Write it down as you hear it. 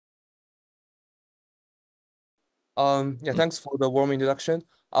Yeah, thanks for the warm introduction.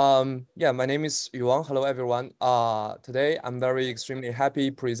 Yeah, my name is Wang. Hello, everyone. Today I'm very extremely happy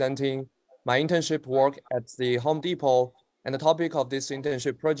presenting my internship work at the Home Depot. And the topic of this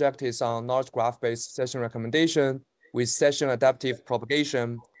internship project is on knowledge graph-based session recommendation with session adaptive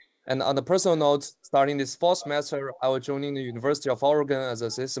propagation. And on the personal note, starting this fall semester, I will join the University of Oregon as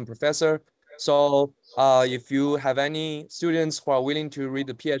assistant professor. So if you have any students who are willing to read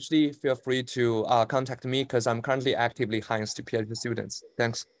the PhD, feel free to contact me because I'm currently actively hiring PhD students.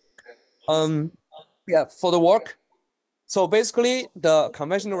 Thanks. Um, yeah, for the work. So basically, the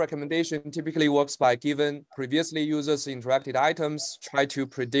conventional recommendation typically works by giving previously users interacted items, try to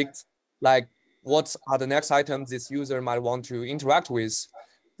predict like what are the next items this user might want to interact with.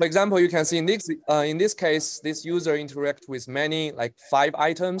 For example, you can see in this case, this user interact with many like 5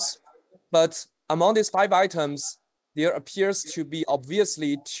 items, but among these 5 items, there appears to be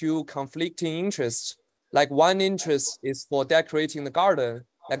obviously 2 conflicting interests. Like one interest is for decorating the garden,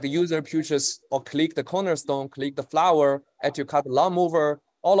 like the user pushes or click the cornerstone, click the flower, and to cut the lawnmower.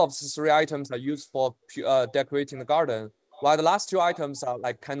 All of the 3 items are used for decorating the garden, while the last 2 items are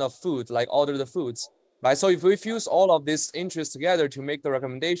like kind of food, like order the foods, right? So if we fuse all of these interests together to make the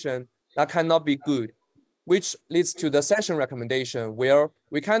recommendation, that cannot be good, which leads to the session recommendation, where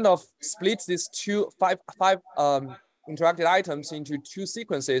we kind of split these five interacted items into 2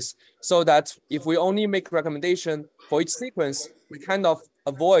 sequences, so that if we only make recommendation for each sequence, we kind of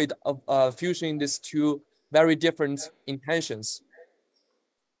avoid fusing these 2 very different intentions.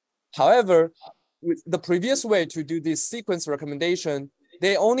 However, with the previous way to do this sequence recommendation,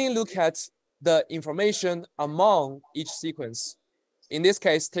 they only look at the information among each sequence. In this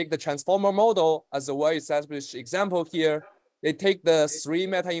case, take the transformer model as a well-established example here. They take the 3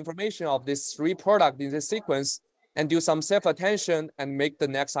 meta information of this 3 product in this sequence and do some self-attention and make the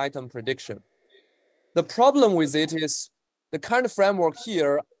next item prediction. The problem with it is the current framework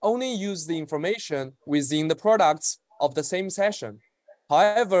here only use the information within the products of the same session.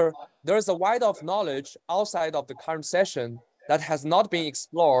 However, there is a wide of knowledge outside of the current session that has not been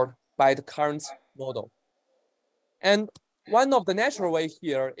explored by the current model. And one of the natural way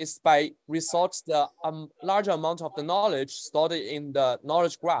here is by resort the large amount of the knowledge stored in the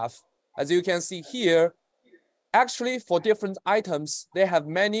knowledge graph. As you can see here, actually for different items, they have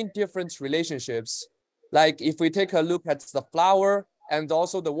many different relationships. Like if we take a look at the flower and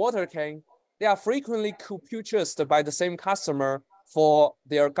also the water can, they are frequently purchased by the same customer for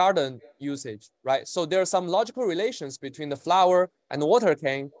their garden usage, right? So there are some logical relations between the flower and the water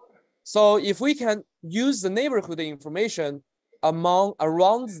can. So if we can use the neighborhood information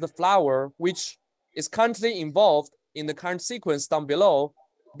around the flower, which is currently involved in the current sequence down below,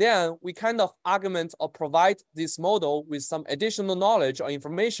 then we kind of augment or provide this model with some additional knowledge or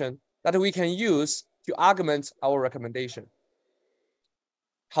information that we can use to augment our recommendation.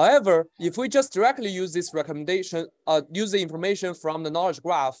 However, if we just directly use this recommendation, use the information from the knowledge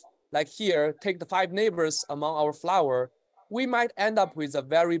graph, like here, take the 5 neighbors among our flower, we might end up with a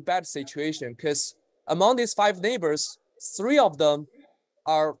very bad situation because among these 5 neighbors, 3 of them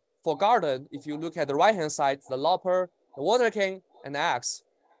are for garden. If you look at the right-hand side, the lopper, the water can, and the axe,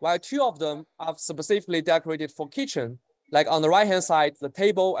 while 2 of them are specifically decorated for kitchen, like on the right-hand side, the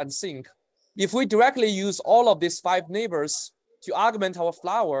table and sink. If we directly use all of these 5 neighbors to augment our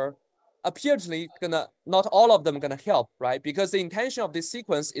flower, apparently not all of them gonna help, right? Because the intention of this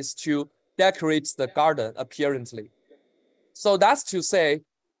sequence is to decorate the garden apparently. So that's to say,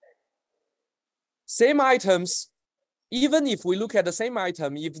 same items, even if we look at the same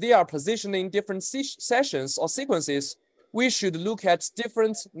item, if they are positioned in different sessions or sequences, we should look at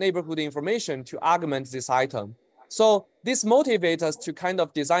different neighborhood information to augment this item. So this motivates us to kind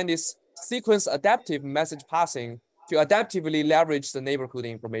of design this sequence adaptive message passing to adaptively leverage the neighborhood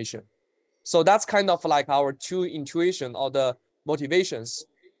information. So that's kind of like our 2 intuition or the motivations.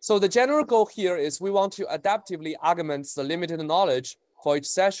 So the general goal here is we want to adaptively augment the limited knowledge for each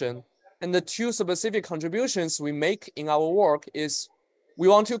session. And the 2 specific contributions we make in our work is we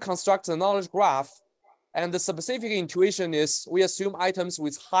want to construct the knowledge graph. And the specific intuition is we assume items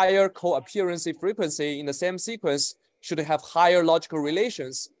with higher co-appearance frequency in the same sequence should have higher logical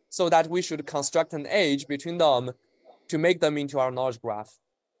relations, so that we should construct an edge between them to make them into our knowledge graph.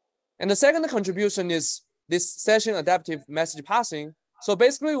 And the second contribution is this session adaptive message passing. So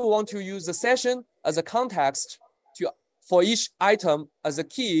basically, we want to use the session as a context for each item as a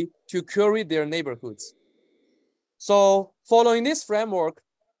key to query their neighborhoods. So following this framework,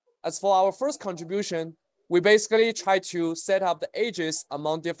 as for our first contribution, we basically try to set up the edges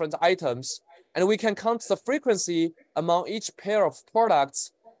among different items, and we can count the frequency among each pair of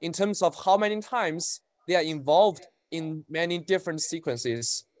products in terms of how many times they are involved in many different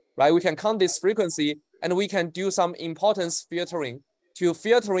sequences, right? We can count this frequency and we can do some importance filtering to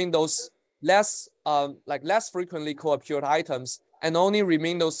filtering those less frequently co-appeared items and only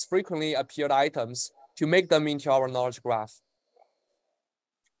remain those frequently appeared items to make them into our knowledge graph.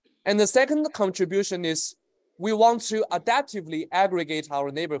 And the second contribution is we want to adaptively aggregate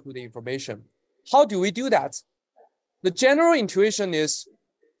our neighborhood information. How do we do that? The general intuition is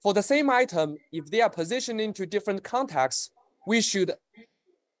for the same item, if they are positioned into different contexts, we should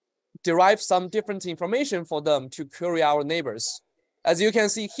derive some different information for them to query our neighbors. As you can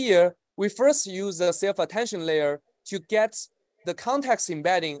see here, we first use the self-attention layer to get the context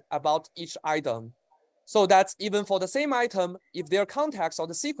embedding about each item. So that even for the same item, if their contexts or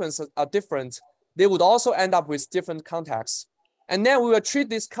the sequences are different, they would also end up with different contexts. And then we will treat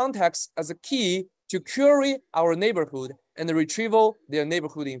this context as a key to query our neighborhood and retrieval their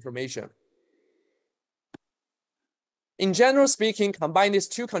neighborhood information. In general speaking, combine these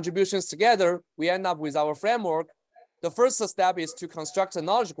two contributions together, we end up with our framework. The first step is to construct a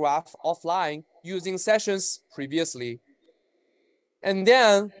knowledge graph offline using sessions previously. And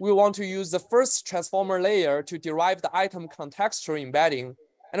then we want to use the first transformer layer to derive the item contextual embedding.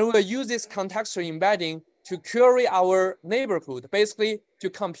 And we will use this contextual embedding to query our neighborhood, basically to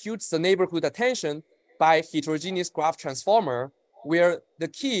compute the neighborhood attention by heterogeneous graph transformer, where the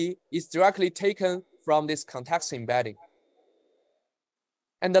key is directly taken from this context embedding.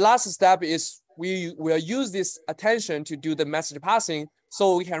 And the last step is we will use this attention to do the message passing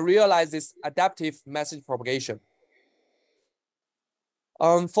so we can realize this adaptive message propagation.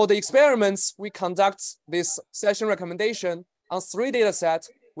 For the experiments, we conduct this session recommendation on 3 data sets,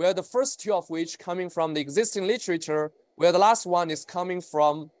 where the first 2 of which coming from the existing literature, where the last one is coming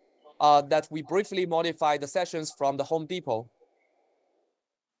from that we briefly modify the sessions from the Home Depot.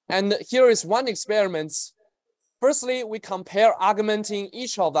 And here is one experiment. Firstly, we compare augmenting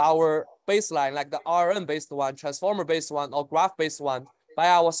each of our baseline, like the RNN-based one, transformer-based one, or graph-based one, by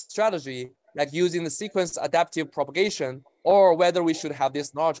our strategy, like using the sequence adaptive propagation, or whether we should have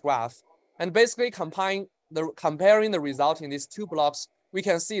this knowledge graph. And basically comparing the result in these 2 blocks, we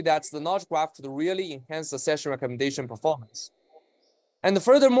can see that the knowledge graph could really enhance the session recommendation performance. And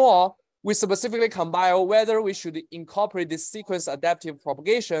furthermore, we specifically compile whether we should incorporate this sequence adaptive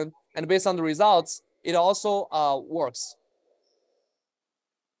propagation, and based on the results, it also works.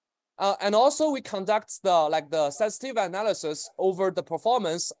 And also we conduct the sensitivity analysis over the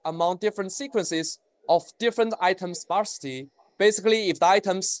performance among different sequences of different item sparsity. Basically, if the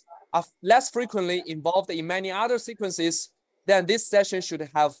items are less frequently involved in many other sequences, then this session should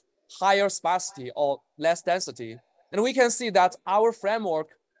have higher sparsity or less density. And we can see that our framework,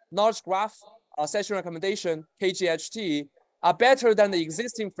 knowledge graph session recommendation, KGHT, are better than the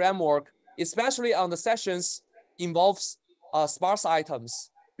existing framework, especially on the sessions involves sparse items,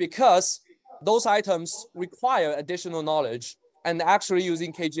 because those items require additional knowledge, and actually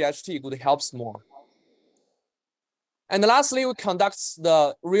using KGHT would help more. And lastly, we conduct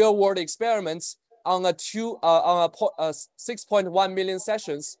the real-world experiments on a 6.1 million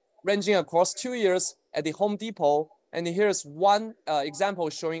sessions ranging across 2 years at the Home Depot. And here's one example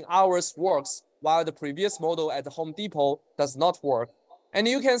showing ours works while the previous model at the Home Depot does not work. And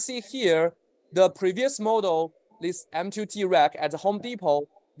you can see here, the previous model, this M2T rack at the Home Depot,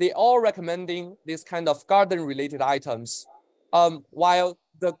 they all recommending this kind of garden-related items, while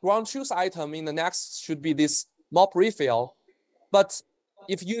the ground truth item in the next should be this mop refill. But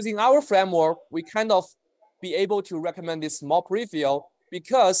if using our framework, we kind of be able to recommend this mop refill,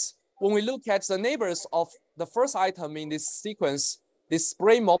 because when we look at the neighbors of the first item in this sequence, this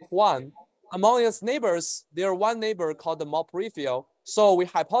spray mop 1, among its neighbors, there one neighbor called the mop refill. So we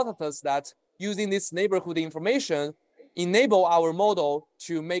hypothesized that using this neighborhood information enable our model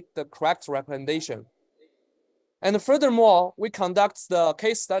to make the correct recommendation. And furthermore, we conduct the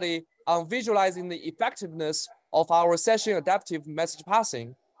case study on visualizing the effectiveness of our session adaptive message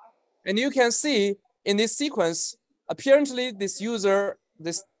passing. And you can see in this sequence, apparently this user,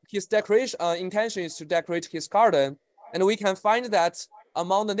 his decoration intention is to decorate his garden. And we can find that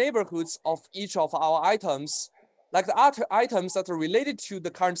among the neighborhoods of each of our items, like the other items that are related to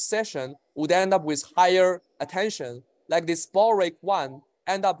the current session would end up with higher attention, like this ball rake 1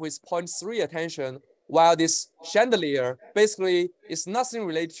 end up with 0.3 attention, while this chandelier basically is nothing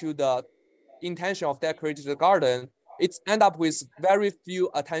related to the intention of decorating the garden. It end up with very few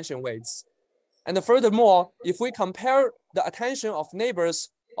attention weights. And furthermore, if we compare the attention of neighbors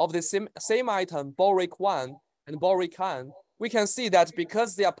of the same item, ball rake 1 and ball rake 1, we can see that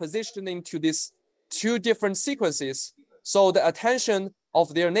because they are positioned into these 2 different sequences, so the attention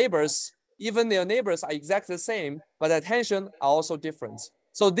of their neighbors even their neighbors are exactly the same, but the attention are also different.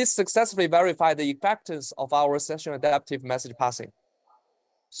 So this successfully verified the effectiveness of our session adaptive message passing.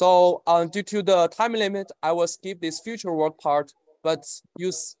 So due to the time limit, I will skip this future work part, but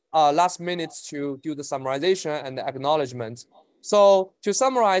use last minutes to do the summarization and the acknowledgement. So to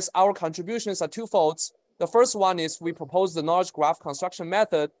summarize, our contributions are twofold. The first one is we propose the knowledge graph construction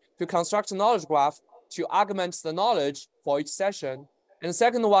method to construct a knowledge graph to augment the knowledge for each session. And the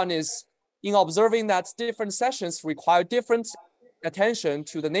second one is in observing that different sessions require different attention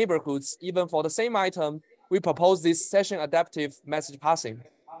to the neighborhoods, even for the same item, we propose this session adaptive message passing.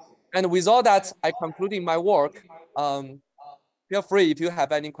 And with all that, I concluding my work. Feel free if you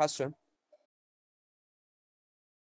have any question.